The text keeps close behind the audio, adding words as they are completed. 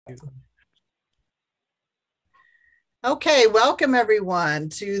Okay, welcome everyone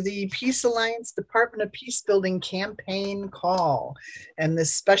to the Peace Alliance Department of Peacebuilding campaign call and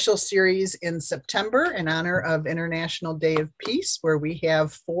this special series in September in honor of International Day of Peace, where we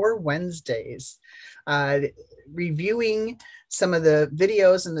have 4 Wednesdays reviewing some of the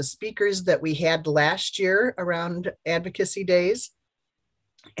videos and the speakers that we had last year around Advocacy Days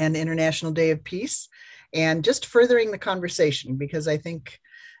and International Day of Peace, and just furthering the conversation, because I think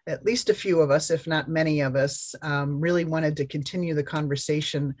at least a few of us, if not many of us, really wanted to continue the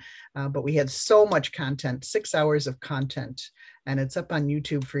conversation, but we had so much content, 6 hours of content, and it's up on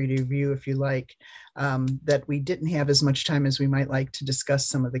YouTube for you to view if you like, that we didn't have as much time as we might like to discuss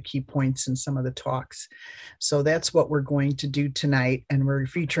some of the key points in some of the talks. So that's what we're going to do tonight, and we're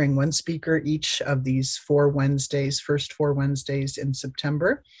featuring one speaker each of these 4 Wednesdays, first 4 Wednesdays in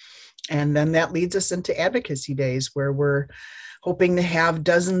September. And then that leads us into Advocacy Days, where we're hoping to have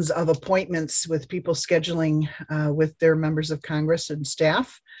dozens of appointments with people scheduling with their members of Congress and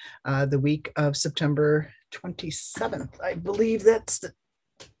staff the week of September 27th. I believe that's the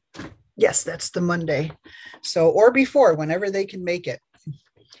Monday. So, or before, whenever they can make it.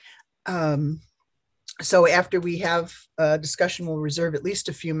 So after we have a discussion, we'll reserve at least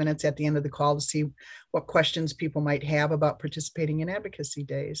a few minutes at the end of the call to see what questions people might have about participating in Advocacy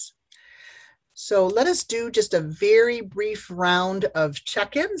Days. So let us do just a very brief round of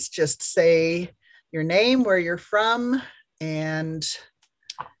check-ins. Just say your name, where you're from, and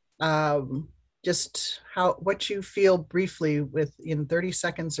just what you feel briefly in 30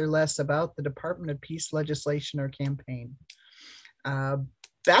 seconds or less about the Department of Peace legislation or campaign.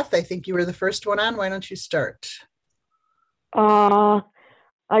 Beth, I think you were the first one on. Why don't you start? I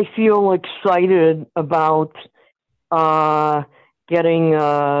feel excited about getting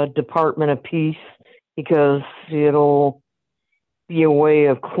a Department of Peace, because it'll be a way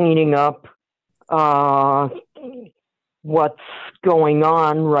of cleaning up what's going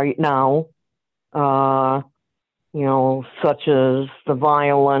on right now, such as the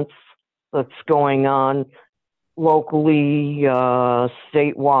violence that's going on locally,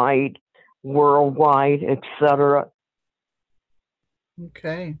 statewide, worldwide, etc.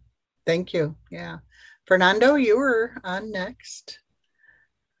 Okay, thank you. Yeah. Fernando, you were on next.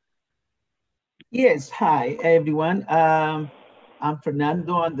 Yes, hi everyone. I'm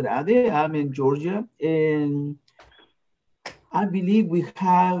Fernando Andrade. I'm in Georgia, and I believe we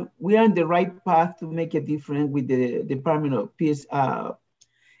are on the right path to make a difference with the Department of Peace, and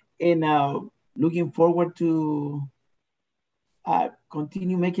looking forward to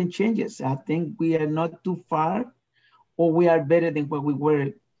continue making changes. I think we are not too far, or we are better than what we were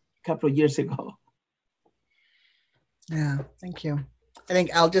a couple of years ago. Yeah, thank you. I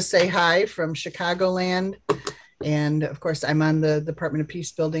think I'll just say hi from Chicagoland. And of course, I'm on the Department of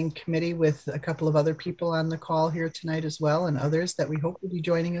Peacebuilding Committee with a couple of other people on the call here tonight as well, and others that we hope will be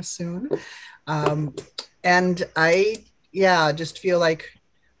joining us soon. And I just feel like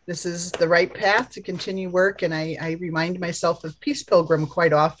this is the right path to continue work. And I remind myself of Peace Pilgrim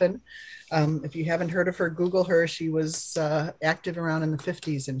quite often. If you haven't heard of her, Google her. She was active around in the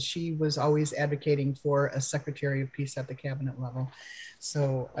 50s, and she was always advocating for a Secretary of Peace at the cabinet level.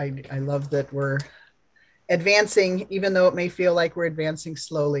 So I love that we're advancing, even though it may feel like we're advancing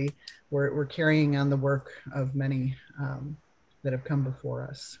slowly. We're carrying on the work of many that have come before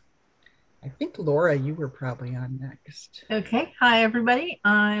us. I think, Laura, you were probably on next. Okay. Hi, everybody.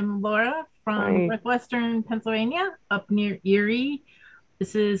 I'm Laura from Northwestern Pennsylvania, up near Erie.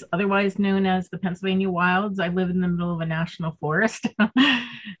 This is otherwise known as the Pennsylvania Wilds. I live in the middle of a national forest.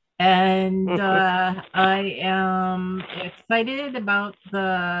 And I am excited about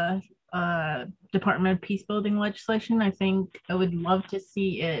the Department of Peacebuilding legislation. I think I would love to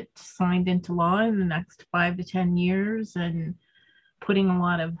see it signed into law in the next 5 to 10 years, and putting a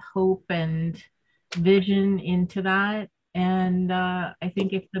lot of hope and vision into that. And I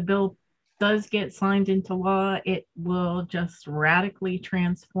think if the bill does get signed into law, it will just radically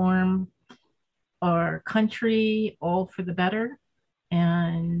transform our country, all for the better,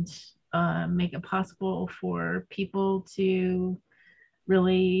 and make it possible for people to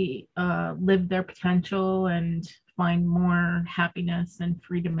really live their potential and find more happiness and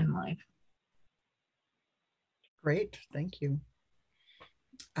freedom in life. Great, thank you.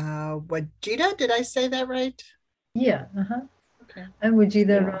 Wajida, did I say that right? Yeah. Okay. I'm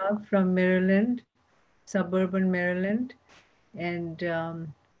Wajida Rao from Maryland, suburban Maryland, and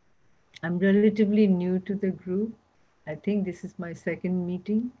I'm relatively new to the group. I think this is my second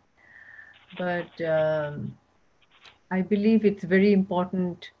meeting, but I believe it's very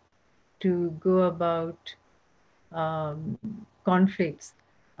important to go about conflicts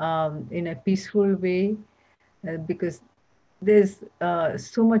in a peaceful way, because there's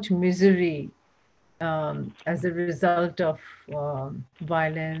so much misery as a result of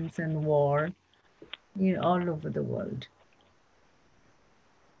violence and war, all over the world.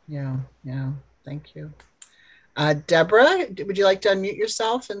 Yeah, yeah. Thank you. Deborah, would you like to unmute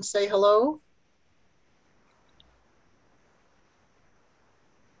yourself and say hello?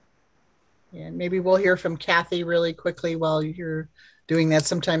 And maybe we'll hear from Kathy really quickly while you're doing that.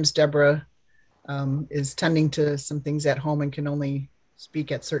 Sometimes Deborah is tending to some things at home and can only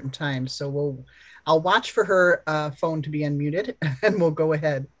speak at certain times. So I'll watch for her phone to be unmuted and we'll go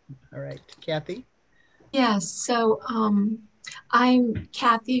ahead. All right, Kathy. Yes, so I'm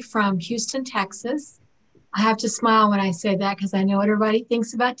Kathy from Houston, Texas. I have to smile when I say that because I know what everybody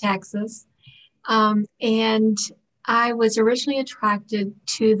thinks about Texas. And I was originally attracted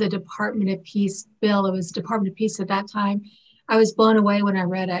to the Department of Peace bill. It was Department of Peace at that time. I was blown away when I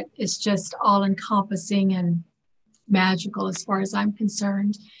read it. It's just all encompassing and magical as far as I'm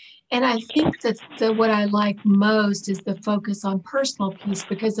concerned. And I think that what I like most is the focus on personal peace,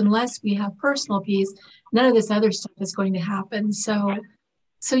 because unless we have personal peace, none of this other stuff is going to happen. So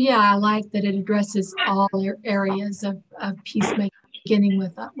yeah, I like that it addresses all areas of peacemaking, beginning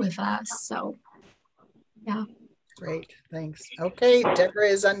with us. So yeah. Great, thanks. Okay, Deborah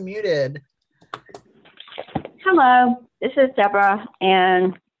is unmuted. Hello, this is Deborah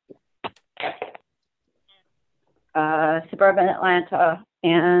in suburban Atlanta,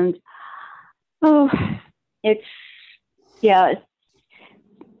 and this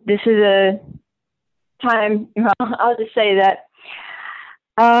is a time, I'll just say that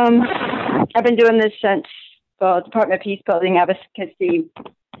I've been doing this since the Department of Peace Building Advocacy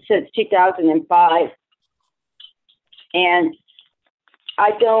since 2005, and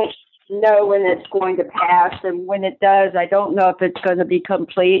I don't know when it's going to pass, and when it does, I don't know if it's going to be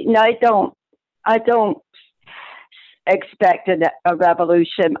complete, and I don't expect a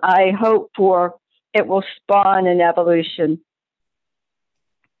revolution. I hope it will spawn an evolution.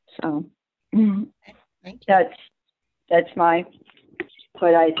 So Thank you. that's what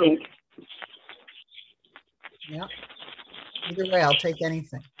I think. Yeah. Either way, I'll take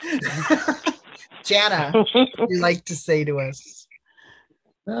anything. Jana, what would you like to say to us?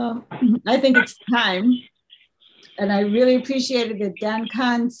 I think it's time. And I really appreciated that Dan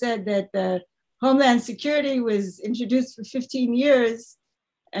Khan said that the Homeland Security was introduced for 15 years,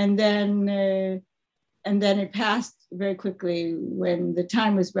 and then it passed very quickly when the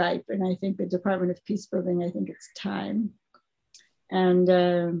time was ripe. And I think the Department of Peace Building, I think it's time and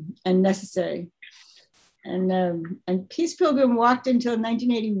necessary. And Peace Pilgrim walked until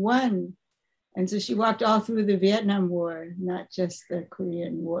 1981. And so she walked all through the Vietnam War, not just the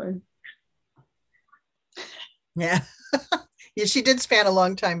Korean War. Yeah. Yeah, she did span a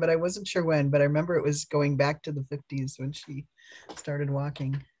long time, but I wasn't sure when, but I remember it was going back to the 50s when she started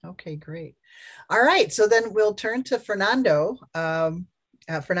walking. Okay, great. All right, so then we'll turn to Fernando.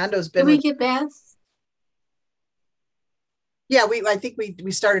 Fernando's been— Did we get Beth? Yeah, I think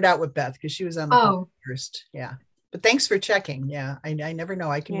we started out with Beth because she was on the phone first. Yeah, but thanks for checking. Yeah, I never know.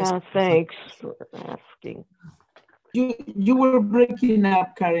 I can. Yeah, thanks for asking. You were breaking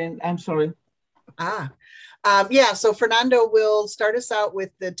up, Karen. I'm sorry. Yeah, so Fernando will start us out with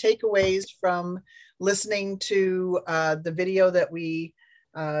the takeaways from listening to the video that we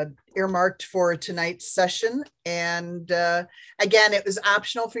earmarked for tonight's session. And again, it was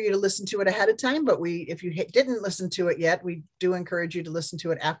optional for you to listen to it ahead of time, but if you didn't listen to it yet, we do encourage you to listen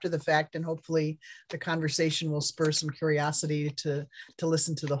to it after the fact, and hopefully the conversation will spur some curiosity to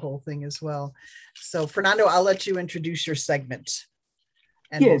listen to the whole thing as well. So Fernando, I'll let you introduce your segment.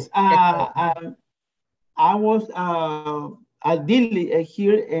 Yes, I did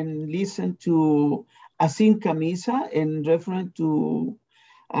hear and listen to Asim Kamisa in reference to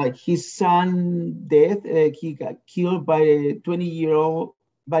his son's death. He got killed by a 14-year-old.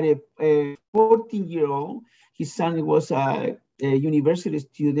 His son was a university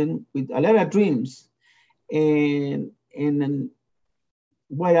student with a lot of dreams. And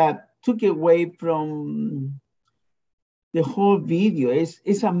what I took away from the whole video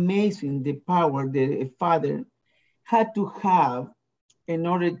is amazing, the power that a father had to have in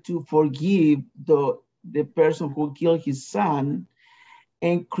order to forgive the person who killed his son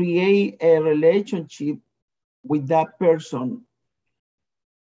and create a relationship with that person.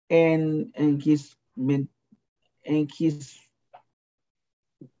 And his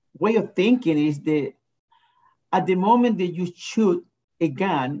way of thinking is that at the moment that you shoot a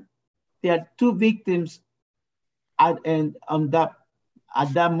gun, there are two victims at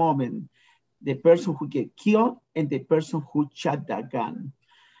that moment, the person who get killed and the person who shot that gun.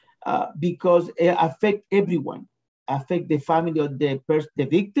 because it affect everyone, affect the family of the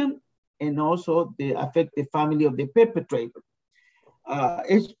victim, and also affect the family of the perpetrator.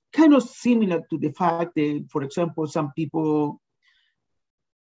 It's kind of similar to the fact that, for example, some people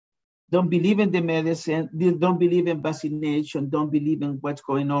don't believe in the medicine, they don't believe in vaccination, don't believe in what's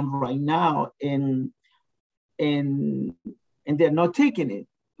going on right now, and they're not taking it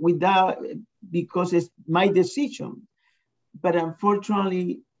because it's my decision. But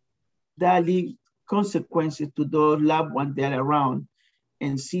unfortunately, that leaves consequences to those loved ones that are around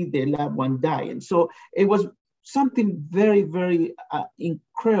and see their loved one die. And so it was something very, very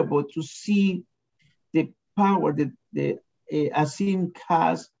incredible to see the power that Asim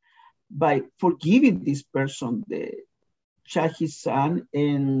has by forgiving this person, the Shahi's son,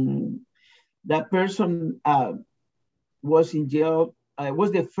 and that person was in jail.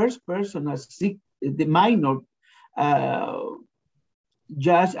 Was the first person, the minor,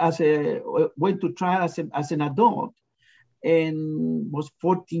 just went to trial as an adult and was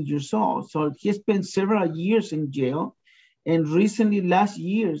 14 years old. So he spent several years in jail. And recently, last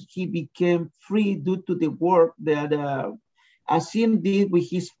year, he became free due to the work that Asim did with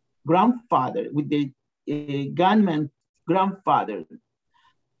his grandfather, with the gunman grandfather,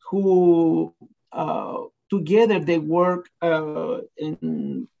 who together they work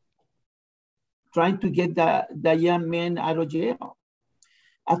in trying to get the young man out of jail.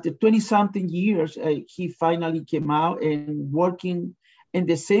 After 20-something years, he finally came out and working in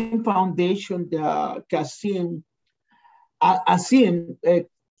the same foundation that Asim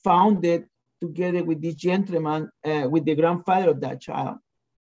founded together with this gentleman, with the grandfather of that child.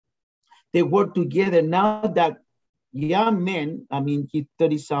 They work together. Now that young man, I mean, he's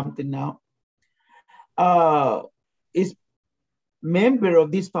 30-something now, is member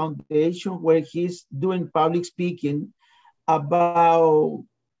of this foundation where he's doing public speaking about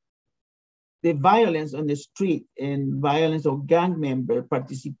the violence on the street and violence of gang members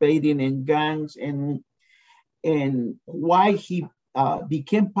participating in gangs and why he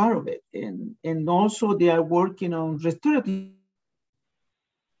became part of it. And also they are working on restorative.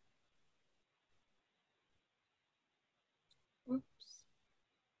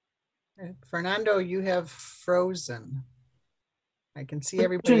 Fernando, you have frozen. I can see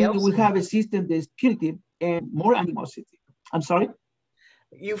everybody else. We have a system that's punitive and more animosity. I'm sorry?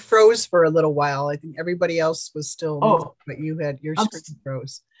 You froze for a little while. I think everybody else was still moving, but you had your screen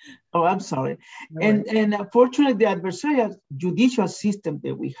froze. Oh, I'm sorry. No and unfortunately, the adversarial judicial system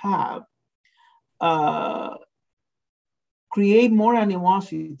that we have create more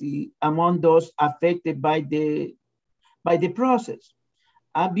animosity among those affected by the process.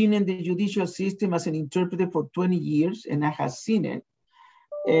 I've been in the judicial system as an interpreter for 20 years, and I have seen it.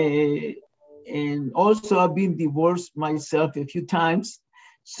 And also I've been divorced myself a few times.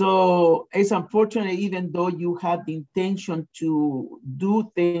 So it's unfortunate, even though you have the intention to do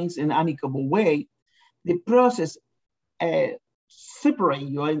things in an amicable way, the process separate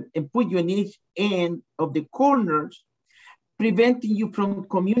you and put you in each end of the corners, preventing you from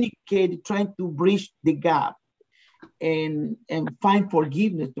communicating, trying to bridge the gap and find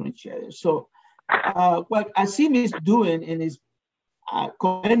forgiveness to each other. So what Asim is doing and is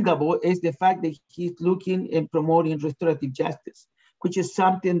commendable is the fact that he's looking and promoting restorative justice, which is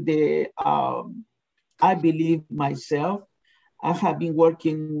something that I believe myself. I have been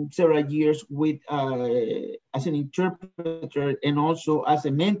working several years with as an interpreter and also as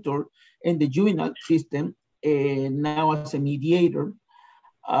a mentor in the juvenile system, and now as a mediator.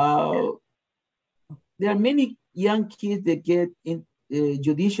 There are many young kids that get in the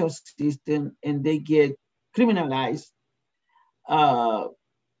judicial system and they get criminalized at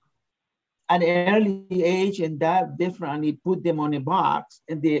an early age, and that definitely put them on a box,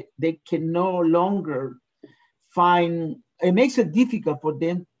 and they can no longer find, it makes it difficult for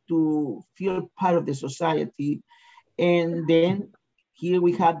them to feel part of the society. And then here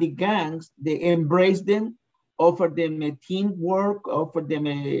we have the gangs, they embrace them, offer them a teamwork, offer them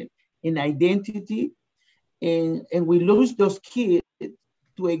an identity, and we lose those kids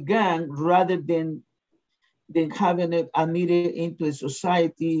to a gang rather than having it admitted into a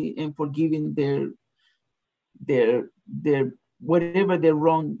society and forgiving their whatever the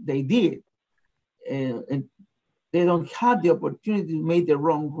wrong they did. And they don't have the opportunity to make the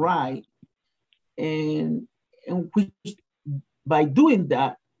wrong right. And which, by doing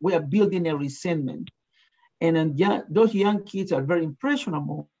that, we are building a resentment. And those young kids are very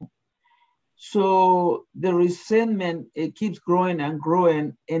impressionable. So the resentment, it keeps growing and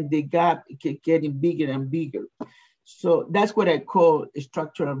growing, and the gap keeps getting bigger and bigger. So that's what I call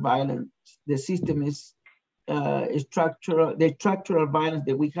structural violence. The system is structural violence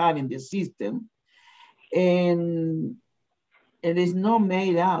that we have in the system, and it is not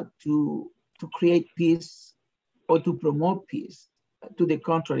made out to create peace or to promote peace. To the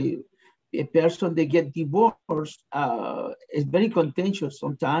contrary, a person that get divorced is very contentious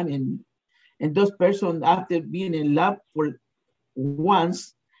sometimes, and those persons, after being in love for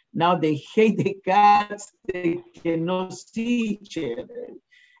once, now they hate the cats, they cannot see each other.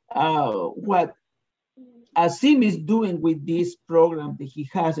 What Asim is doing with this program that he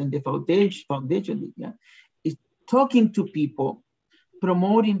has in the foundation is talking to people,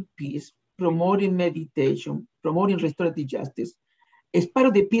 promoting peace, promoting meditation, promoting restorative justice. It's part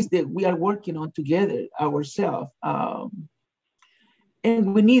of the piece that we are working on together ourselves.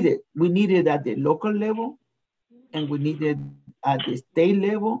 And we need it. We need it at the local level, and we need it at the state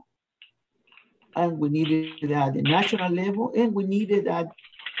level, and we need it at the national level, and we need it at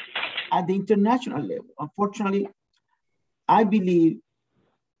the international level. Unfortunately, I believe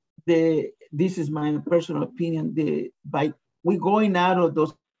this is my personal opinion, by we going out of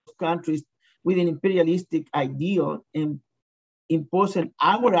those countries with an imperialistic ideal and imposing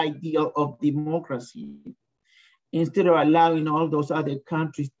our ideal of democracy, instead of allowing all those other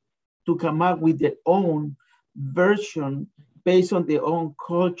countries to come up with their own version based on their own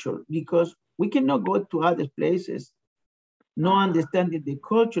culture, because we cannot go to other places not understanding the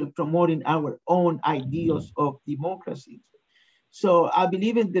culture, promoting our own ideals of democracy. So I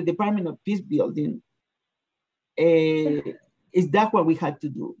believe in the Department of Peace Building, is that what we had to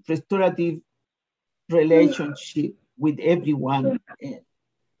do? Restorative relationship with everyone.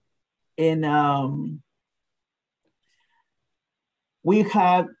 And we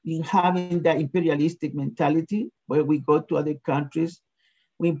have been having that imperialistic mentality where we go to other countries,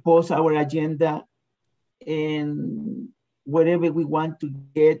 we impose our agenda, and whatever we want to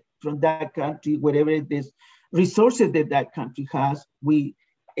get from that country, whatever it is, resources that that country has, we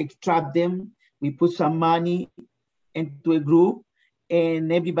extract them, we put some money into a group,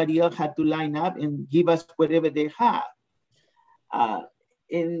 and everybody else had to line up and give us whatever they have.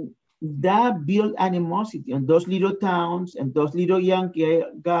 And that built animosity on those little towns and those little young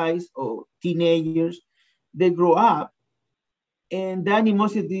guys or teenagers. They grow up, and that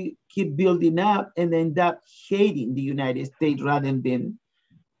animosity keep building up and end up hating the United States rather than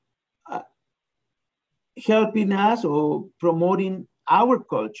helping us or promoting our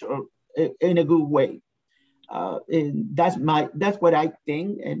culture in a good way. And that's what I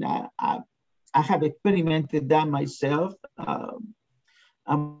think, and I have experimented that myself.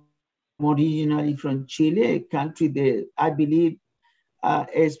 I'm originally from Chile, a country that I believe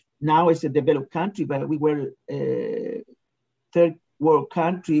is now is a developed country, but we were a third world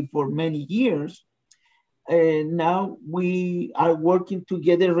country for many years. And now we are working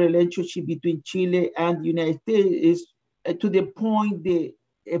together. Relationship between Chile and the United States is to the point that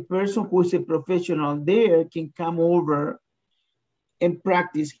a person who is a professional there can come over and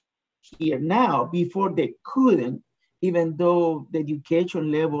practice here now. Before they couldn't, even though the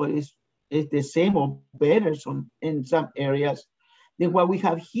education level is the same or better in some areas than what we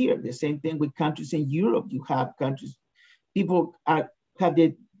have here. The same thing with countries in Europe. You have countries, people have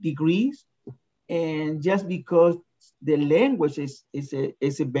the degrees, and just because the language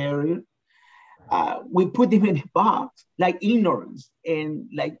is a barrier, we put them in a box like ignorance, and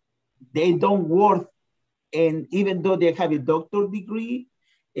like they don't worth. And even though they have a doctorate degree,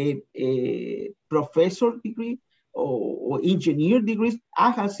 a professor degree, or engineer degrees,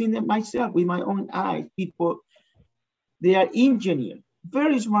 I have seen them myself with my own eyes. People, they are engineers,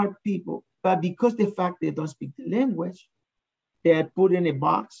 very smart people, but because the fact they don't speak the language, they are put in a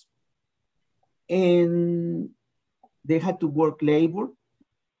box, and they had to work labor.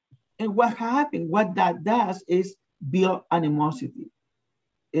 And what happened, what that does is build animosity.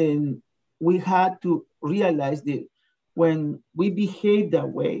 And we had to realize that when we behave that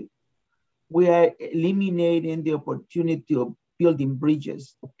way, we are eliminating the opportunity of building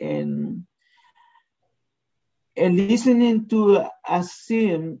bridges. And listening to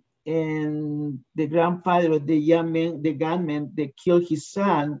Asim and the grandfather of the young man, the gunman that killed his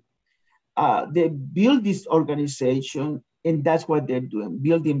son, they built this organization, and that's what they're doing,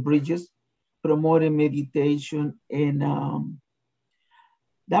 building bridges, promoting meditation. And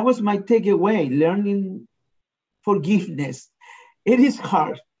that was my takeaway, learning forgiveness. It is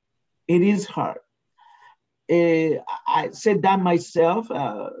hard. It is hard. I said that myself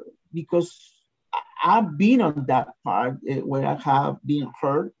because I've been on that part where I have been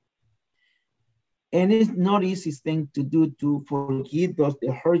hurt. And it's not easy thing to do to forgive those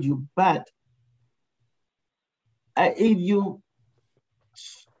that hurt you. But if you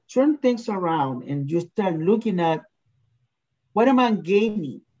turn things around and you start looking at what am I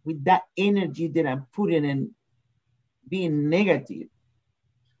gaining with that energy that I'm putting in being negative,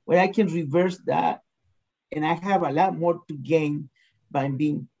 where I can reverse that. And I have a lot more to gain by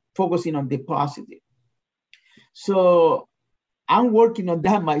focusing on the positive. So I'm working on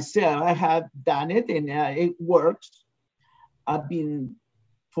that myself. I have done it and it works.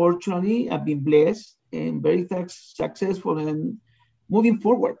 Fortunately, I've been blessed and very successful in moving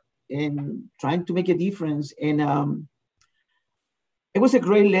forward and trying to make a difference. And it was a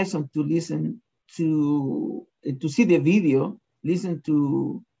great lesson to listen to see the video, listen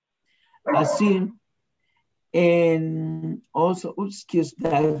to Azim, and also, excuse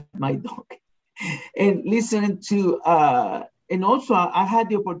that, my dog, and listen to, and also I had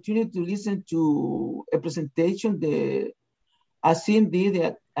the opportunity to listen to a presentation that Azim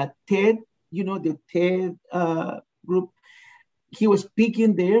did at TED, the TED group. He was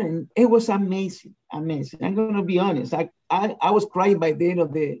speaking there and it was amazing, amazing. I'm gonna be honest, I was crying by the end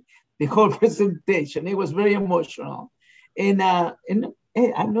of the whole presentation. It was very emotional. And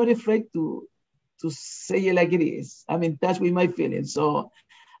hey, I'm not afraid to say it like it is. I'm in touch with my feelings. So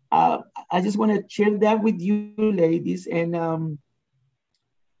I just want to share that with you ladies. And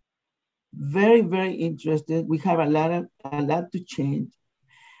very, very interested. We have a lot to change.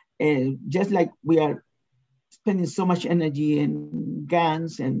 And just like we are spending so much energy in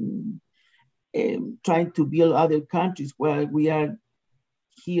guns and trying to build other countries, while we are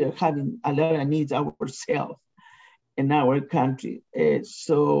here having a lot of needs ourselves in our country.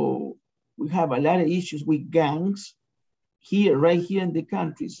 So we have a lot of issues with gangs here, right here in the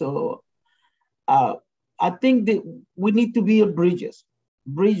country. So I think that we need to build bridges.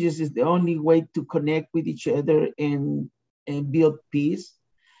 Bridges is the only way to connect with each other and build peace.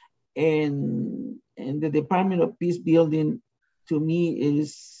 And the Department of Peace Building, to me,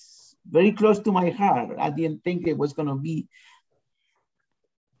 is very close to my heart. I didn't think it was gonna be,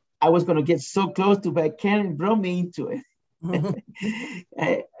 I was gonna get so close to, but Karen brought me into it.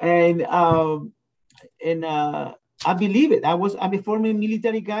 and I believe it. I'm a former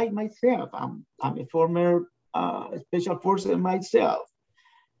military guy myself. I'm a former special forces myself.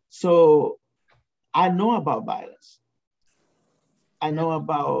 So I know about violence. I know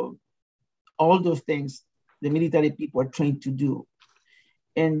about all those things the military people are trained to do.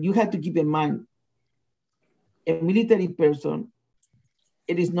 And you have to keep in mind, a military person,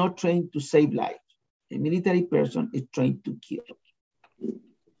 it is not trained to save lives. A military person is trained to kill.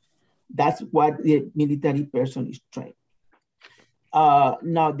 That's what the military person is trained.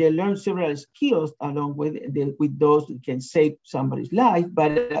 Now they learn several skills along with those who can save somebody's life,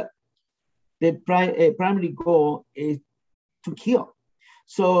 but the primary goal is to kill.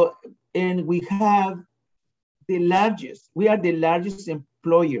 So, and we are the largest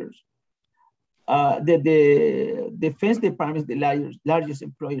employers. The Defense Department is the largest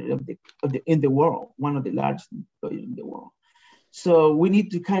employer in the world, one of the largest employers in the world. So we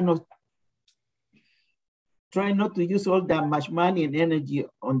need to kind of try not to use all that much money and energy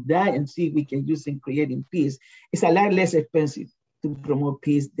on that and see if we can use in creating peace. It's a lot less expensive to promote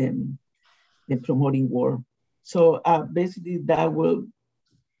peace than promoting war. So basically that will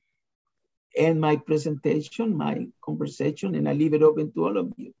end my presentation, my conversation, and I leave it open to all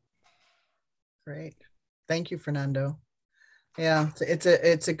of you. Great. Thank you, Fernando. Yeah,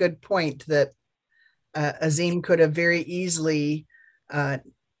 it's a good point that Azim could have very easily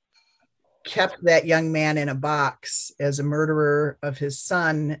kept that young man in a box as a murderer of his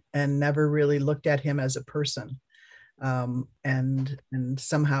son and never really looked at him as a person. And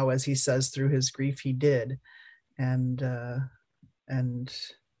somehow, as he says, through his grief, he did. And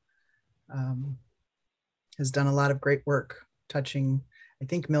has done a lot of great work touching, I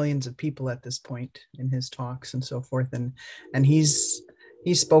think, millions of people at this point in his talks and so forth. And he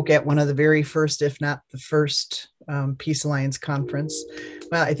spoke at one of the very first, if not the first, Peace Alliance conference.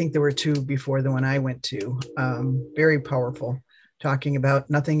 Well, I think there were two before the one I went to. Very powerful, talking about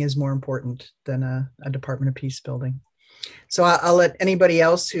nothing is more important than a Department of Peace building. So I'll let anybody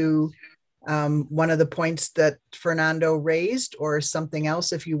else who, one of the points that Fernando raised or something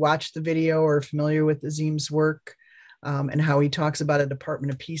else, if you watch the video or are familiar with Azim's work and how he talks about a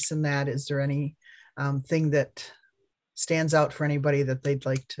Department of Peace in that, is there any thing that stands out for anybody that they'd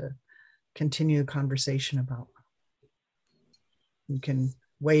like to continue the conversation about? You can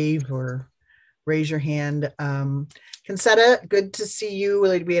wave or raise your hand. Concetta, good to see you.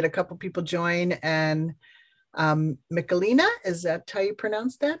 We had a couple people join, and Michelina, is that how you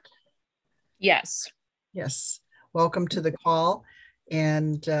pronounce that? Yes. Yes. Welcome to the call.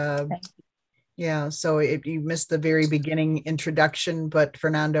 And Yeah, so you missed the very beginning introduction, but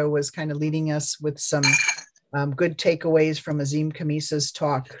Fernando was kind of leading us with some good takeaways from Azim Khamisa's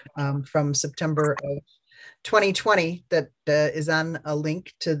talk from September of 2020 that is on a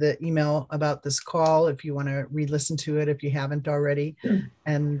link to the email about this call if you want to re-listen to it if you haven't already.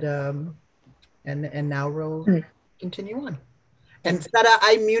 And now we'll continue on. And Seta,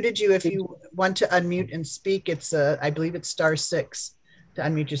 I muted you. If you want to unmute and speak, it's I believe it's *6 to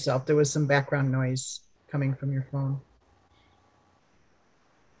unmute yourself. There was some background noise coming from your phone.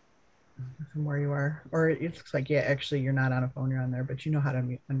 From where you are, or it looks like, yeah, actually you're not on a phone, you're on there, but you know how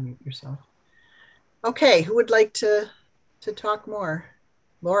to unmute yourself. Okay, who would like to talk more?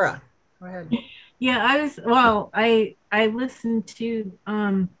 Laura, go ahead. Yeah, I listened to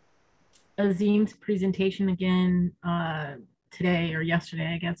Azim's presentation again today or yesterday,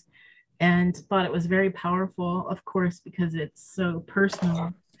 I guess, and thought it was very powerful, of course, because it's so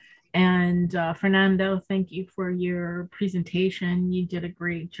personal. And Fernando, thank you for your presentation. You did a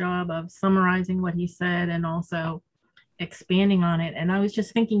great job of summarizing what he said and also expanding on it. And I was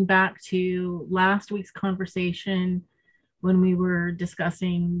just thinking back to last week's conversation when we were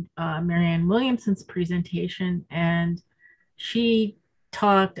discussing Marianne Williamson's presentation, and she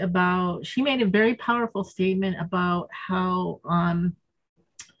made a very powerful statement about how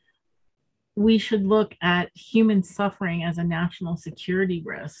we should look at human suffering as a national security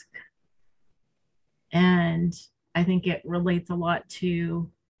risk. And I think it relates a lot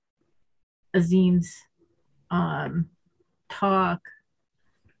to Azim's talk,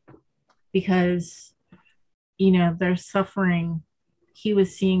 because, you know, there's suffering. He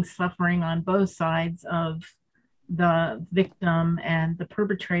was seeing suffering on both sides of the victim and the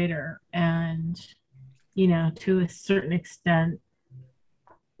perpetrator. And, you know, to a certain extent,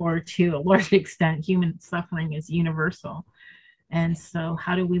 or to a large extent, human suffering is universal. And so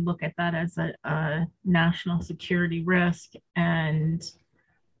how do we look at that as a national security risk, and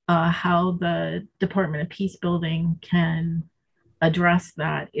how the Department of Peace Building can address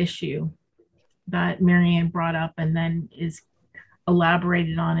that issue that Marianne brought up and then is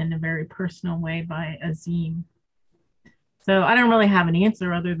elaborated on in a very personal way by Azim. So I don't really have an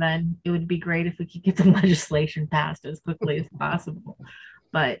answer other than it would be great if we could get the legislation passed as quickly as possible.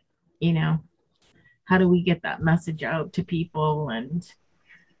 But, you know, how do we get that message out to people and,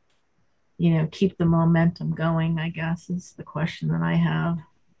 you know, keep the momentum going, I guess, is the question that I have.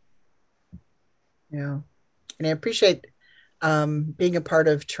 Yeah. And I appreciate being a part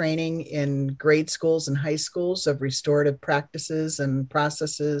of training in grade schools and high schools of restorative practices and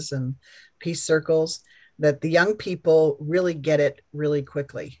processes and peace circles, that the young people really get it really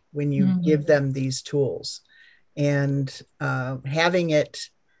quickly when you give them these tools. And having it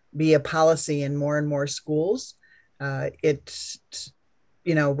be a policy in more and more schools, it's,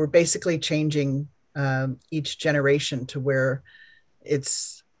 you know, we're basically changing each generation to where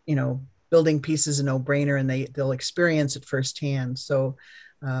it's, you know, building peace is a no-brainer, and they'll experience it firsthand. So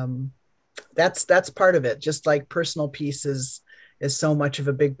that's part of it. Just like personal peace is so much of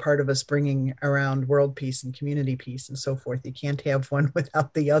a big part of us bringing around world peace and community peace and so forth. You can't have one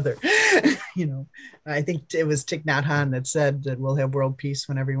without the other. You know, I think it was Thich Nhat Hanh that said that we'll have world peace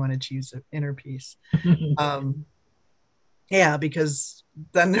when everyone achieves inner peace. Yeah, because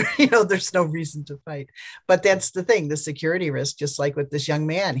then, you know, there's no reason to fight. But that's the thing, the security risk, just like with this young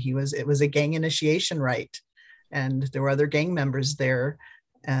man, it was a gang initiation rite, and there were other gang members there,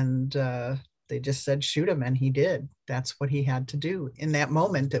 and they just said, shoot him, and he did. That's what he had to do in that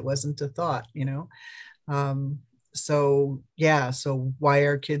moment. It wasn't a thought, you know? So yeah, so why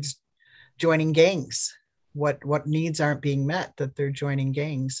are kids joining gangs? What needs aren't being met that they're joining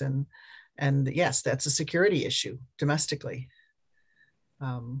gangs? And yes, that's a security issue domestically.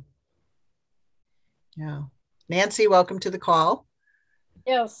 Yeah. Nancy, welcome to the call.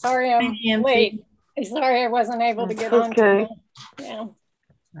 Yeah, sorry I'm late. Sorry I wasn't able to get on. Okay. Yeah.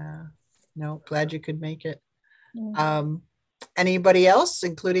 No, glad you could make it. Anybody else,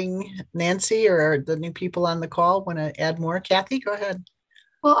 including Nancy or the new people on the call, want to add more? Kathy, go ahead.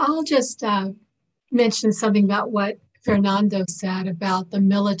 Well, I'll just mention something about what Fernando said about the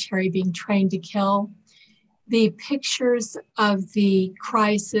military being trained to kill. The pictures of the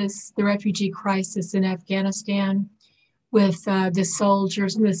crisis, the refugee crisis in Afghanistan, with the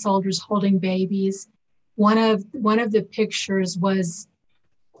soldiers and the soldiers holding babies. One of the pictures was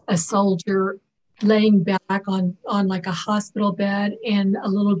a soldier laying back on like a hospital bed, and a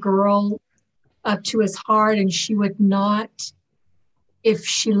little girl up to his heart, and she would not, if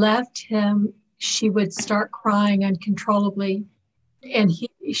she left him, she would start crying uncontrollably. And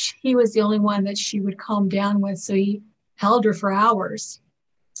he was the only one that she would calm down with. So he held her for hours,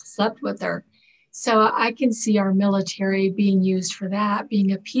 slept with her. So I can see our military being used for that,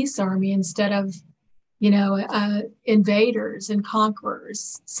 being a peace army instead of, invaders and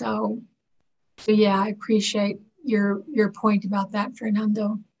conquerors. So yeah, I appreciate your point about that,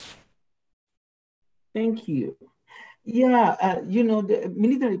 Fernando. Thank you. Yeah, the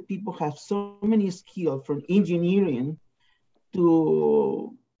military people have so many skills, from engineering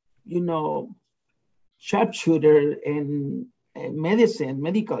to, sharpshooter and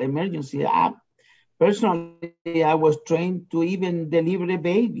medical emergency. Personally, I was trained to even deliver a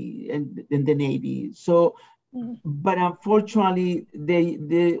baby in the Navy. So, but unfortunately,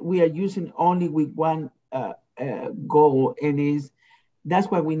 we are using only with one goal, and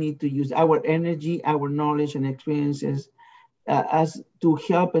that's why we need to use our energy, our knowledge and experiences as to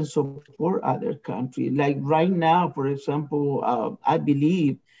help and support other countries. Like right now, for example, I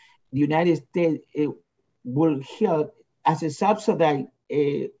believe the United States will help as a subsidized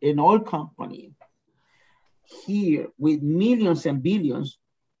an oil company here with millions and billions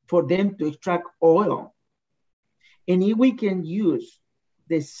for them to extract oil. And if we can use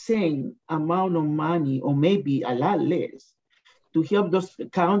the same amount of money, or maybe a lot less, to help those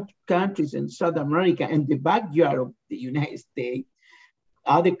countries in South America and the backyard of the United States,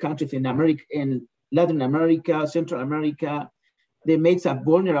 other countries in America, in Latin America, Central America, they make us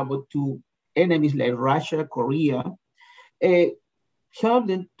vulnerable to enemies like Russia, Korea, help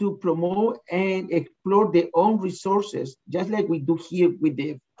them to promote and explore their own resources, just like we do here with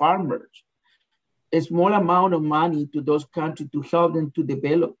the farmers. A small amount of money to those countries to help them to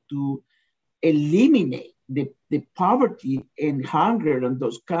develop, to eliminate the poverty and hunger in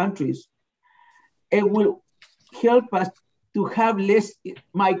those countries. It will help us to have less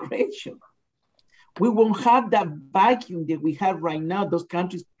migration. We won't have that vacuum that we have right now, those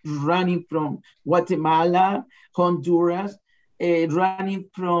countries running from Guatemala, Honduras, running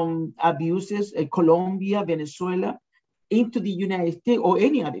from abuses, Colombia, Venezuela, into the United States or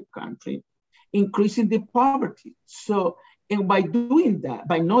any other country, increasing the poverty. So, and by doing that,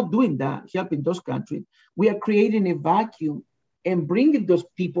 by not doing that, helping those countries, we are creating a vacuum and bringing those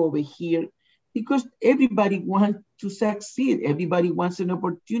people over here, because everybody wants to succeed. Everybody wants an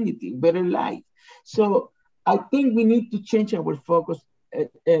opportunity, better life. So I think we need to change our focus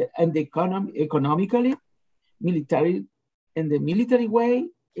and the economically, military, in the military way,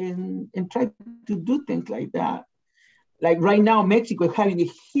 and try to do things like that. Like right now, Mexico is having a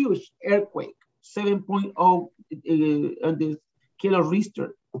huge earthquake, 7.0 on the scale of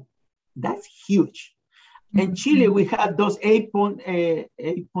Richter. That's huge. In Chile, we had those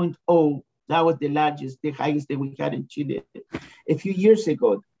 8.0. That was the largest, the highest that we had in Chile a few years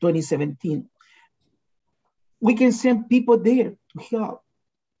ago, 2017. We can send people there to help.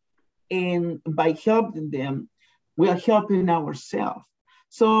 And by helping them, we are helping ourselves.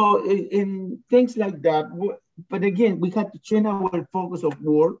 So in things like that, but again, we have to change our focus of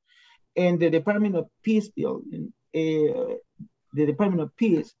war, and the Department of Peace building, the Department of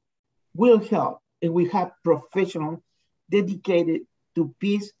Peace will help. And we have professionals dedicated to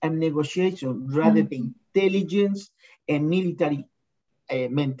peace and negotiation rather than intelligence and military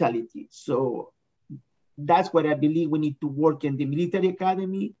mentality. So that's what I believe we need to work in the military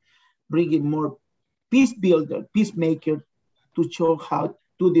academy, bringing more peace builder, peacemaker, to show how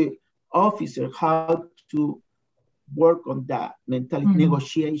to the officer how to work on that mentality,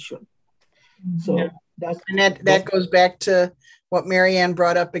 negotiation. So that goes back to what Marianne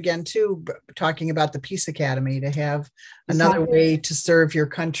brought up again too, talking about the Peace Academy, to have another way to serve your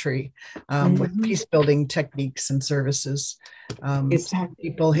country with peace building techniques and services.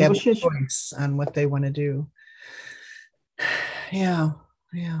 People have a choice on what they want to do. Yeah.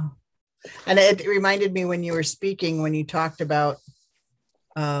 And it reminded me when you were speaking, when you talked about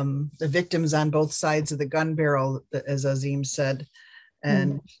the victims on both sides of the gun barrel, as Azim said,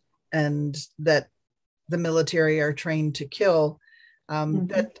 and that the military are trained to kill,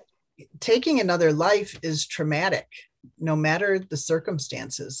 that taking another life is traumatic, no matter the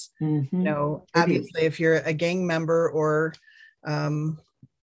circumstances. You know, obviously, if you're a gang member or, you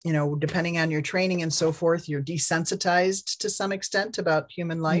know, depending on your training and so forth, you're desensitized to some extent about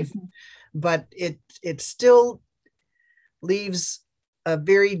human life, but it still leaves a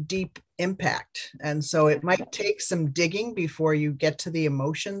very deep impact. And so it might take some digging before you get to the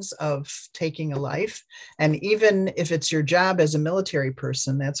emotions of taking a life. And even if it's your job as a military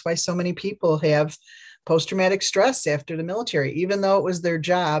person, that's why so many people have post-traumatic stress after the military, even though it was their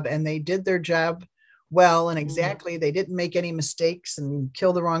job and they did their job well and exactly, they didn't make any mistakes and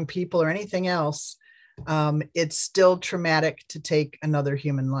kill the wrong people or anything else. It's still traumatic to take another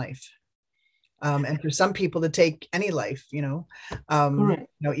human life. and for some people to take any life, even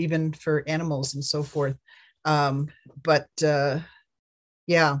for animals and so forth.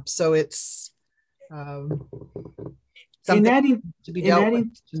 Yeah, so it's something to be dealt with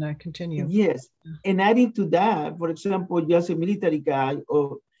and continue. Yes, and adding to that, for example, just a military guy,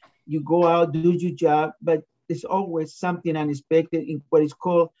 or you go out, do your job, but there's always something unexpected in what is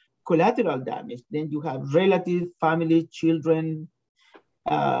called collateral damage. Then you have relatives, family, children,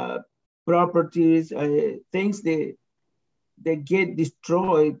 properties, things that get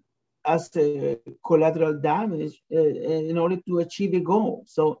destroyed as a collateral damage in order to achieve a goal.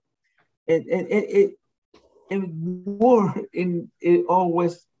 So war it's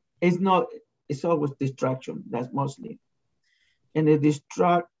always destruction. That's mostly, and it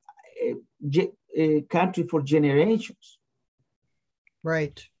destruct a country for generations.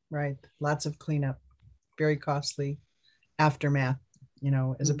 Right. Lots of cleanup, very costly aftermath,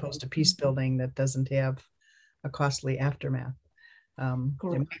 as opposed to peace building that doesn't have a costly aftermath. It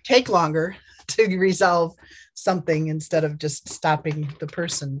might take longer to resolve something instead of just stopping the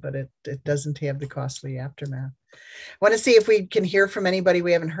person, but it doesn't have the costly aftermath. I want to see if we can hear from anybody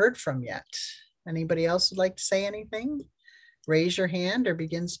we haven't heard from yet. Anybody else would like to say anything? Raise your hand or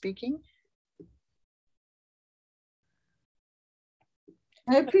begin speaking.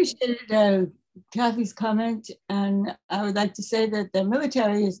 I appreciated Kathy's comment, and I would like to say that the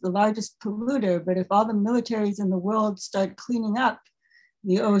military is the largest polluter, but if all the militaries in the world start cleaning up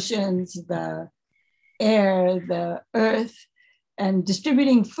the oceans, the air, the earth, and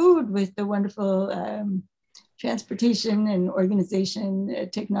distributing food with the wonderful transportation and organization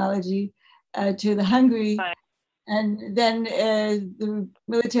technology to the hungry, and then the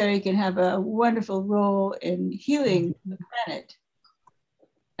military can have a wonderful role in healing the planet.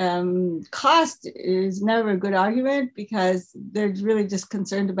 Cost is never a good argument because they're really just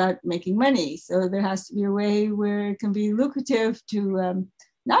concerned about making money. So there has to be a way where it can be lucrative to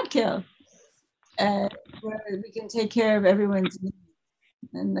not kill, where we can take care of everyone's needs.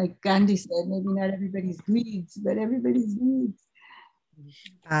 And like Gandhi said, maybe not everybody's greeds, but everybody's needs.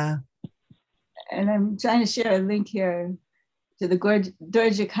 And I'm trying to share a link here to the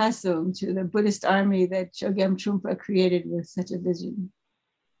Dorje Kasum, to the Buddhist army that Chogyam Trungpa created with such a vision.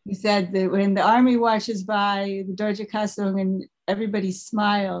 He said that when the army marches by the Dorje Kasung and everybody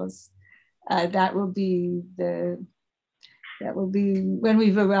smiles, that will be when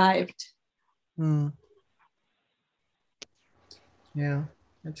we've arrived. Yeah,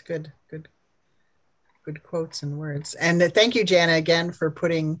 that's good quotes and words. And thank you, Jana, again for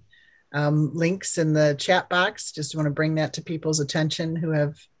putting links in the chat box. Just want to bring that to people's attention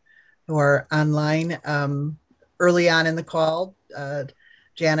who are online. Early on in the call,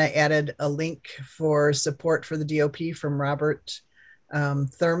 Jana added a link for support for the DOP from Robert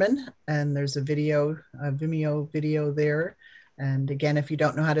Thurman, and there's a Vimeo video there. And again, if you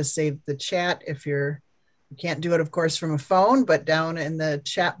don't know how to save the chat, you can't do it, of course, from a phone, but down in the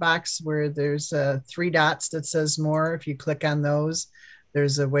chat box where there's 3 dots that says more, if you click on those,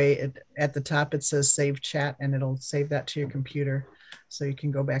 there's a way at the top it says save chat, and it'll save that to your computer so you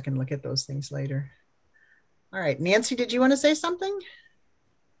can go back and look at those things later. All right, Nancy, did you want to say something?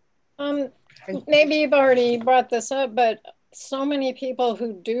 Maybe you've already brought this up, but so many people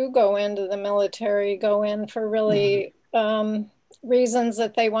who do go into the military go in for really reasons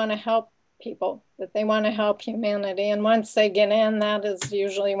that they want to help people, that they want to help humanity. And once they get in, that is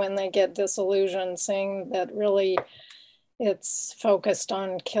usually when they get disillusioned, saying that really it's focused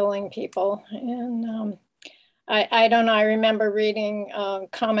on killing people. And I don't know, I remember reading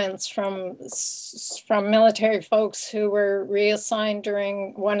comments from military folks who were reassigned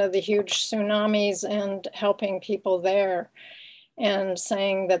during one of the huge tsunamis and helping people there, and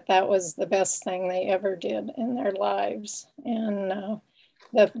saying that that was the best thing they ever did in their lives. And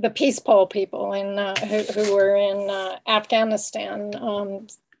the Peace Pole people who were in Afghanistan,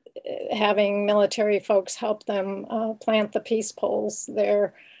 having military folks help them plant the peace poles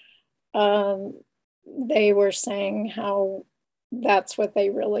there, they were saying how that's what they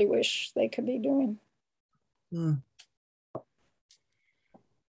really wish they could be doing.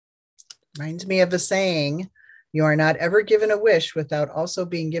 Reminds me of the saying, you are not ever given a wish without also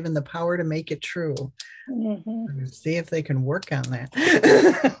being given the power to make it true. See if they can work on that.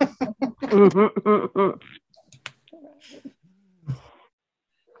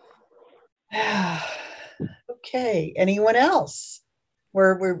 Okay, anyone else?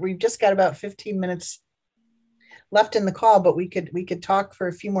 We've just got about 15 minutes left in the call, but we could talk for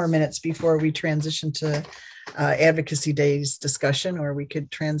a few more minutes before we transition to Advocacy Day's discussion, or we could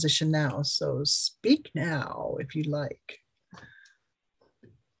transition now. So speak now if you'd like.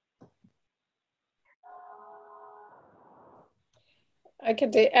 I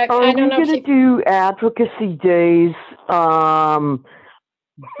could do. I Are don't we know going if to you. do advocacy days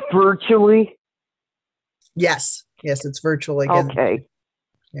virtually? Yes, it's virtual again. Okay.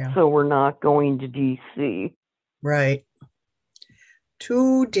 Yeah. So we're not going to DC. Right.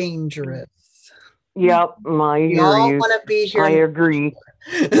 Too dangerous. Yep, I We hear all you. want to be here. I agree.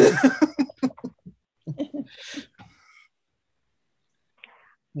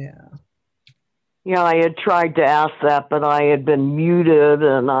 Yeah. Yeah, I had tried to ask that, but I had been muted,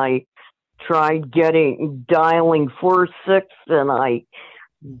 and I tried dialing 46, and and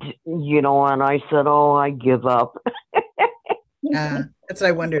I said, "Oh, I give up." That's what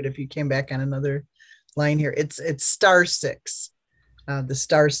I wondered if you came back on another line here. It's *6, the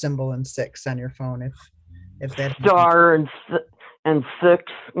star symbol and 6 on your phone. If that star and 6.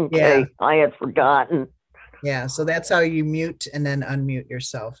 Okay, yeah. I had forgotten. Yeah, so that's how you mute and then unmute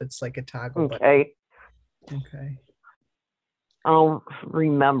yourself. It's like a toggle button. Okay. Okay. I'll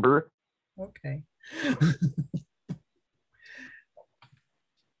remember. Okay.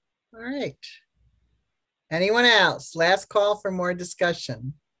 All right. Anyone else? Last call for more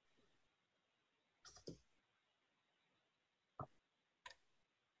discussion.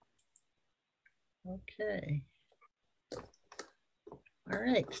 Okay. All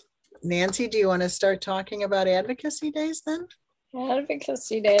right. Nancy, do you want to start talking about advocacy days then?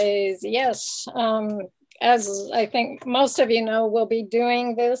 Advocacy days, yes. As I think most of you know, we'll be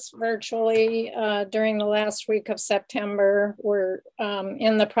doing this virtually during the last week of September. We're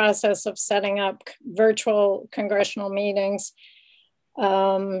in the process of setting up virtual congressional meetings.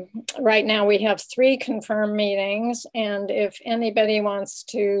 Right now we have 3 confirmed meetings, and if anybody wants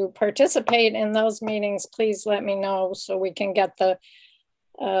to participate in those meetings, please let me know so we can get the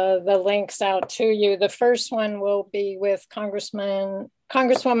links out to you. The first one will be with Congresswoman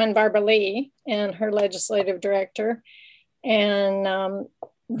Barbara Lee and her legislative director. And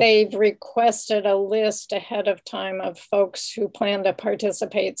they've requested a list ahead of time of folks who plan to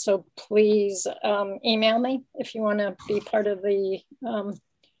participate. So please email me if you want to be part of the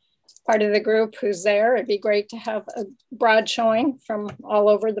group who's there. It'd be great to have a broad showing from all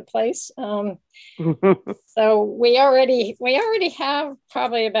over the place. So we already have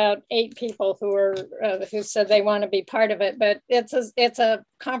probably about 8 people who said they want to be part of it, but it's a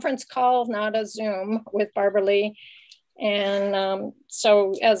conference call, not a Zoom, with Barbara Lee. And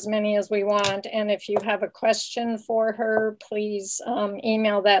so as many as we want. And if you have a question for her, please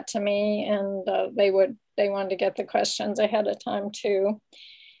email that to me, and they wanted to get the questions ahead of time too.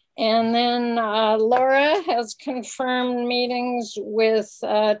 And then Laura has confirmed meetings with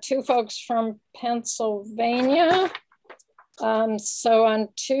 2 folks from Pennsylvania. So on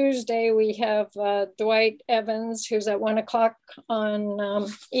Tuesday, we have Dwight Evans, who's at 1 o'clock on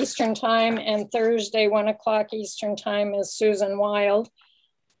Eastern time, and Thursday, 1 o'clock Eastern time is Susan Wild.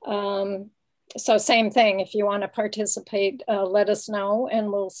 So same thing, if you want to participate, let us know,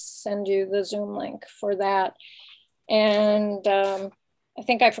 and we'll send you the Zoom link for that. And I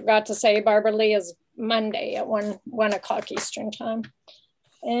think I forgot to say Barbara Lee is Monday at 1 o'clock Eastern time.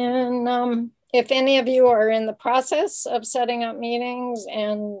 And if any of you are in the process of setting up meetings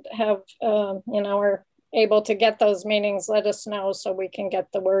and have, are able to get those meetings, let us know so we can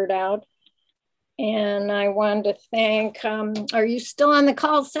get the word out. And I wanted to thank, are you still on the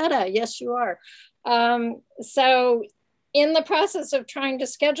call, Seta? Yes, you are. So in the process of trying to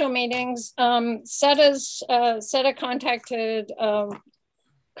schedule meetings, Seta contacted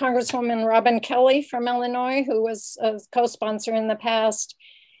Congresswoman Robin Kelly from Illinois, who was a co-sponsor in the past.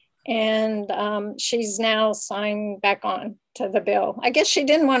 And she's now signed back on to the bill. I guess she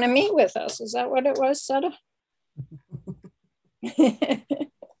didn't want to meet with us. Is that what it was, Seta?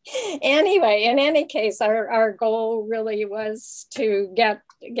 Anyway, in any case, our goal really was to get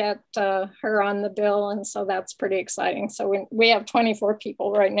her on the bill. And so that's pretty exciting. So we have 24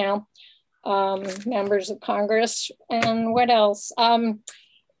 people right now, members of Congress. And what else?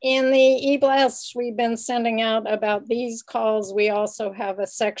 In the e-blasts we've been sending out about these calls, we also have a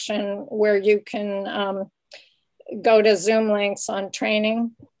section where you can go to Zoom links on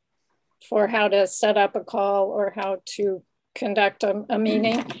training for how to set up a call or how to conduct a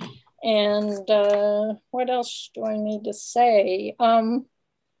meeting. And what else do I need to say? I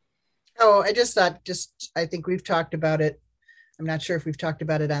just thought, I think we've talked about it. I'm not sure if we've talked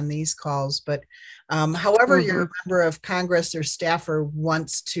about it on these calls, but however your member of Congress or staffer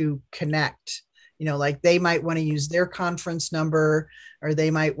wants to connect, like they might want to use their conference number, or they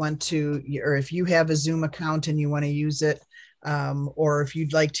might want to, or if you have a Zoom account and you want to use it, or if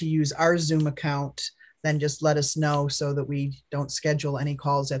you'd like to use our Zoom account, then just let us know so that we don't schedule any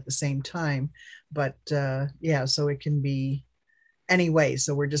calls at the same time. But yeah, so it can be anyway.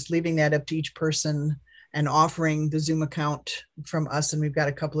 So we're just leaving that up to each person and offering the Zoom account from us. And we've got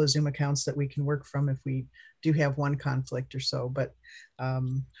a couple of Zoom accounts that we can work from if we do have one conflict or so, but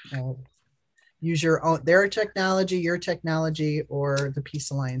use their technology, your technology, or the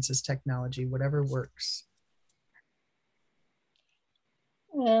Peace Alliance's technology, whatever works.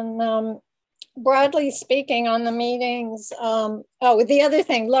 And broadly speaking on the meetings, the other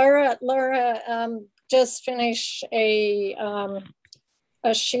thing, Laura just finished a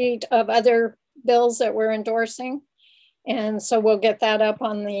sheet of other bills that we're endorsing. And so we'll get that up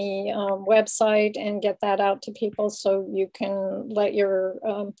on the website and get that out to people so you can let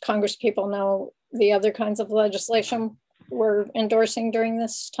your Congress people know the other kinds of legislation we're endorsing during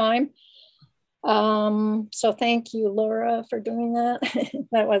this time. So thank you, Laura, for doing that.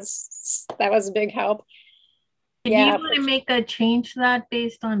 that was a big help. Did you want to make a change to that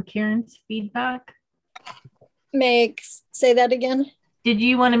based on Karen's feedback? Say that again? Did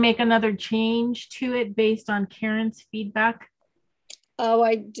you want to make another change to it based on Karen's feedback? Oh,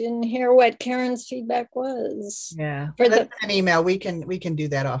 I didn't hear what Karen's feedback was. Yeah, for an email. We can do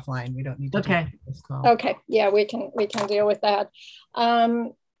that offline. We don't need to. Okay. Do this call. Okay. Yeah, we can deal with that.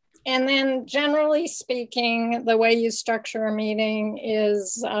 And then generally speaking, the way you structure a meeting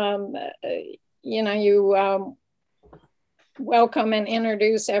is, you welcome and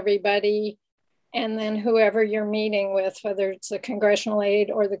introduce everybody. And then whoever you're meeting with, whether it's a congressional aide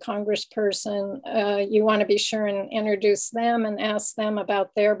or the congressperson, you want to be sure and introduce them and ask them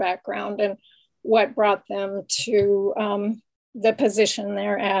about their background and what brought them to the position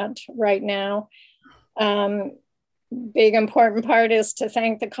they're at right now. Big important part is to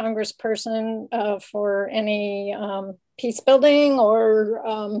thank the congressperson for any peace building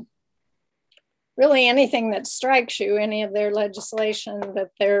or really anything that strikes you, any of their legislation that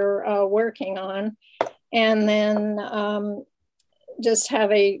they're working on. And then just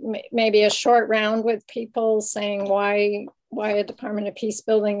have maybe a short round with people saying why a Department of Peace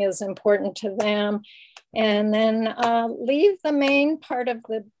building is important to them. And then leave the main part of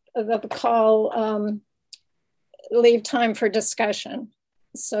the call, leave time for discussion.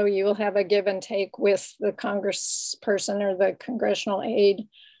 So you will have a give and take with the congressperson or the congressional aide.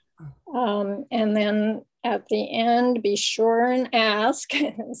 And then at the end, be sure and ask.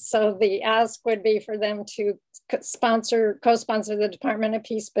 So the ask would be for them to co-sponsor the Department of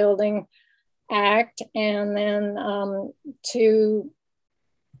Peace Building Act, and then to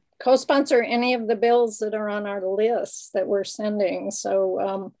co-sponsor any of the bills that are on our list that we're sending.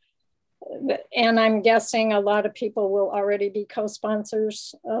 So, and I'm guessing a lot of people will already be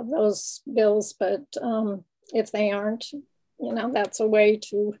co-sponsors of those bills, but if they aren't, that's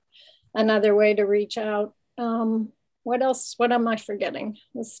another way to reach out. What else? What am I forgetting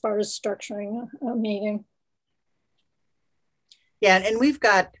as far as structuring a meeting? Yeah, and we've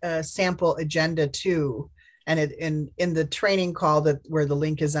got a sample agenda too. And in the training call where the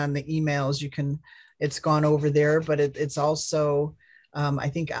link is on the emails, it's gone over there, but it's also, I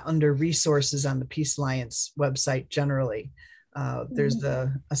think, under resources on the Peace Alliance website generally. There's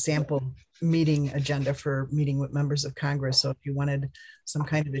a sample meeting agenda for meeting with members of Congress. So if you wanted some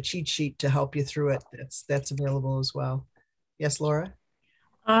kind of a cheat sheet to help you through it, that's available as well. Yes, Laura?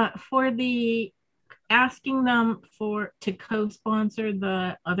 For the asking them to co-sponsor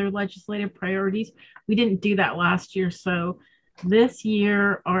the other legislative priorities, we didn't do that last year. So this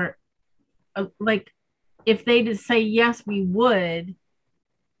year, if they just say, yes, we would,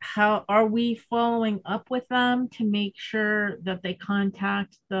 how are we following up with them to make sure that they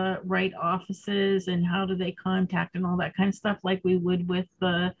contact the right offices, and how do they contact and all that kind of stuff like we would with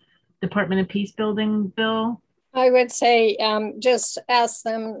the Department of Peace Building bill? I would say just ask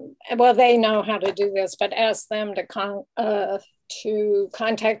them, well, they know how to do this, but ask them to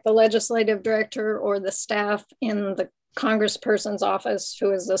contact the legislative director or the staff in the congressperson's office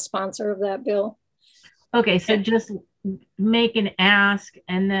who is the sponsor of that bill. Okay, so just make an ask,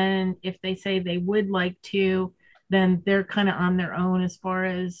 and then if they say they would like to, then they're kind of on their own as far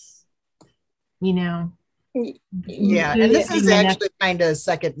as, Yeah, and this is actually kind of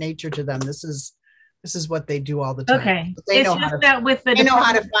second nature to them. This is what they do all the time. Okay, they know how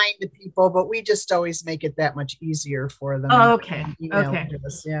to find the people, but we just always make it that much easier for them. Oh, okay. Okay.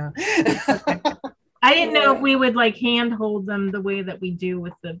 Yeah. Okay. I didn't know if we would handhold them the way that we do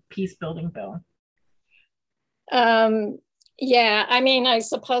with the peace building bill. Yeah, I mean, I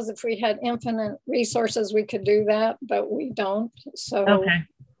suppose if we had infinite resources, we could do that, but we don't. So, okay.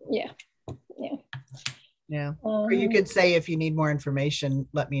 Yeah. Or you could say, if you need more information,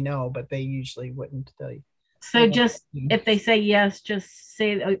 let me know, but they usually wouldn't tell you. So just if they say yes, just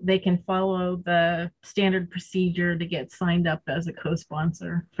say they can follow the standard procedure to get signed up as a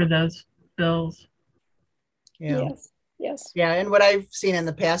co-sponsor for those bills. Yeah. Yes. Yeah. And what I've seen in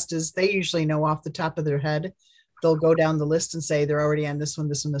the past is they usually know off the top of their head. They'll go down the list and say they're already on this one,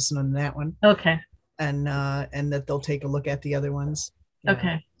 this one, this one, and that one. Okay. And that they'll take a look at the other ones. Yeah.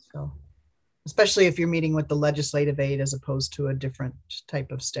 Okay. So, especially if you're meeting with the legislative aide as opposed to a different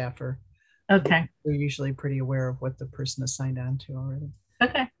type of staffer. Okay. They're usually pretty aware of what the person is signed on to already.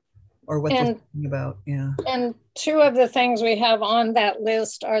 Okay. Or what they're thinking about. Yeah. And two of the things we have on that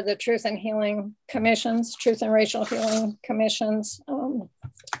list are the Truth and Healing Commissions, Truth and Racial Healing Commissions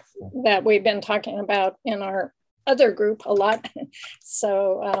that we've been talking about in our other group a lot.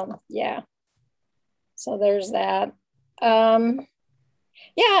 So yeah. So there's that. Yeah,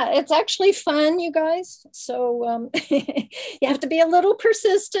 it's actually fun, you guys. So you have to be a little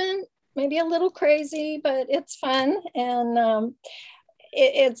persistent, maybe a little crazy, but it's fun. And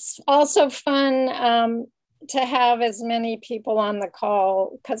it's also fun to have as many people on the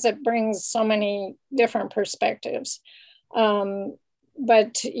call because it brings so many different perspectives.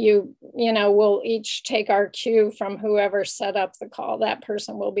 But you know, we'll each take our cue from whoever set up the call. That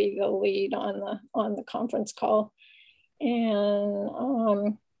person will be the lead on the conference call.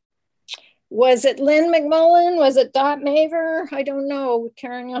 And was it Lynn McMullen? Was it Dot Maver? I don't know.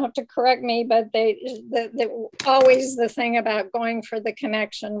 Karen, you'll have to correct me, but always the thing about going for the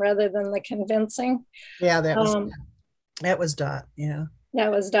connection rather than the convincing. Yeah, that was Dot. Yeah. That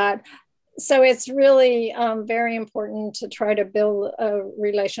was Dot. So it's really very important to try to build a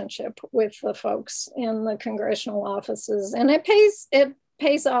relationship with the folks in the congressional offices. And it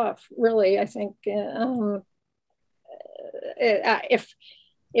pays off, really, I think.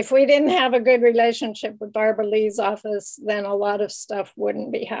 If we didn't have a good relationship with Barbara Lee's office, then a lot of stuff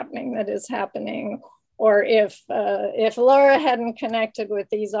wouldn't be happening that is happening. Or if Laura hadn't connected with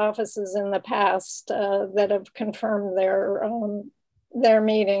these offices in the past that have confirmed their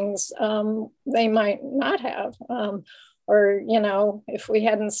meetings, they might not have. Or, you know, if we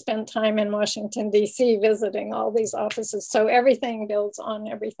hadn't spent time in Washington, D.C. visiting all these offices. So everything builds on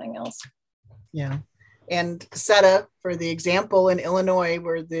everything else. Yeah. And SETA, for the example, in Illinois,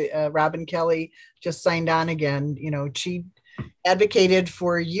 where the Robin Kelly just signed on again, you know, she advocated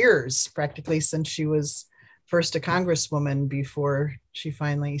for years, practically since she was first a congresswoman before she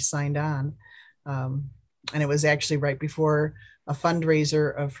finally signed on. And it was actually right before a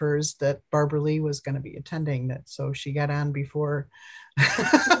fundraiser of hers that Barbara Lee was going to be attending that. So she got on before.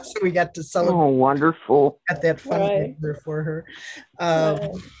 So we got to celebrate. Oh, wonderful. At that fundraiser Right. for her.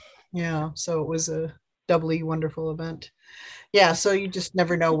 Right. Yeah. So it was a doubly wonderful event. Yeah. So you just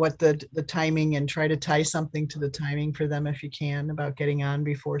never know what the timing, and try to tie something to the timing for them if you can, about getting on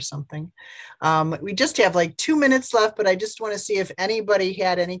before something. We just have like 2 minutes left, but I just want to see if anybody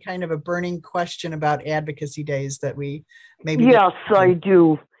had any kind of a burning question about advocacy days that we maybe. Yes, I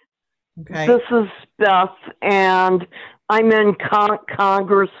do. Okay. This is Beth, and I'm in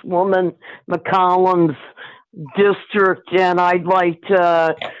Congresswoman McCollum's district, and I'd like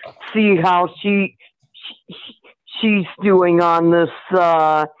to see how she's doing on this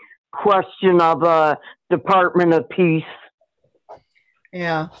question of a Department of Peace.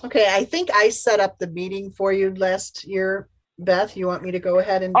 Yeah. Okay. I think I set up the meeting for you last year, Beth. You want me to go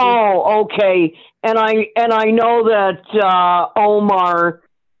ahead and do? Oh, okay. And I know that Omar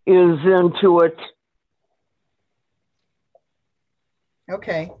is into it.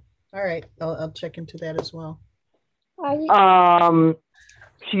 Okay. All right. I'll check into that as well.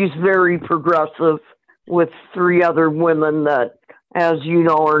 She's very progressive with 3 other women that, as you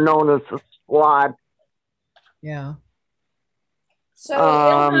know, are known as the Squad. Yeah. So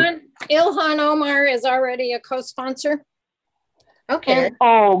Ilhan Omar is already a co-sponsor. Okay.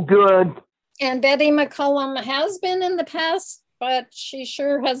 Oh, good. And Betty McCollum has been in the past, but she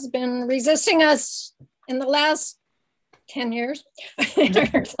sure has been resisting us in the last 10 years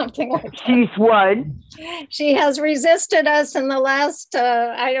or something like that. She's what? She has resisted us in the last,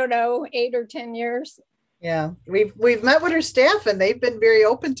 I don't know, 8 or 10 years. Yeah, we've met with her staff and they've been very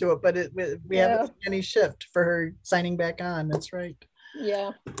open to it, but we haven't seen any shift for her signing back on. That's right.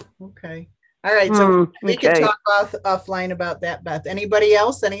 Yeah. Okay. All right. So we can talk offline about that, Beth. Anybody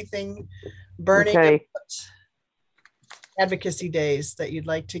else? Anything burning about advocacy days that you'd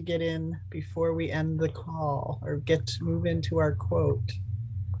like to get in before we end the call or move into our quote?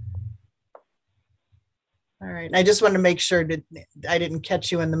 All right. And I just wanted to make sure that I didn't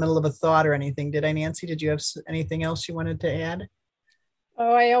catch you in the middle of a thought or anything. Did I, Nancy? Did you have anything else you wanted to add?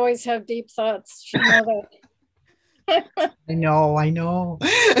 Oh, I always have deep thoughts. You know that. I know.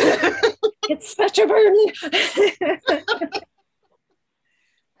 It's such a burden.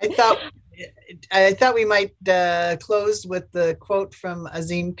 I thought we might close with the quote from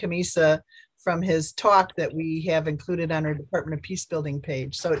Azim Khamisa from his talk that we have included on our Department of Peacebuilding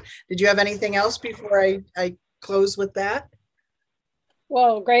page. So did you have anything else before I close with that?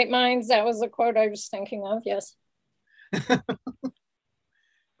 Well, great minds, that was the quote I was thinking of, yes.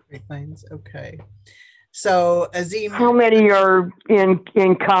 Great minds, okay. So Azim. How many are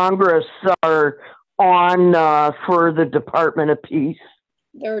in Congress are on for the Department of Peace?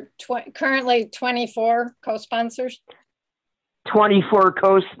 There are currently 24 co-sponsors. 24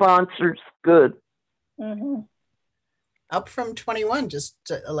 co-sponsors, good. Mm-hmm. Up from 21 just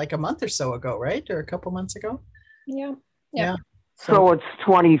like a month or so ago, right? Or a couple months ago? Yeah. Yeah. So it's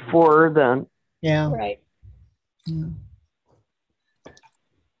 24 then. Yeah. Right. Yeah.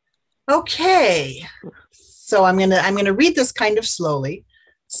 Okay. So I'm gonna read this kind of slowly.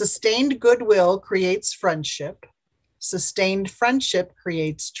 Sustained goodwill creates friendship. Sustained friendship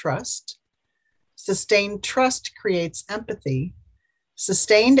creates trust. Sustained trust creates empathy.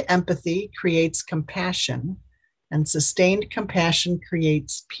 Sustained empathy creates compassion. And sustained compassion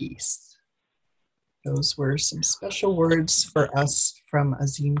creates peace. Those were some special words for us from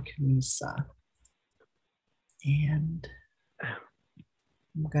Azim Khamisa. And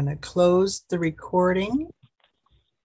I'm going to close the recording.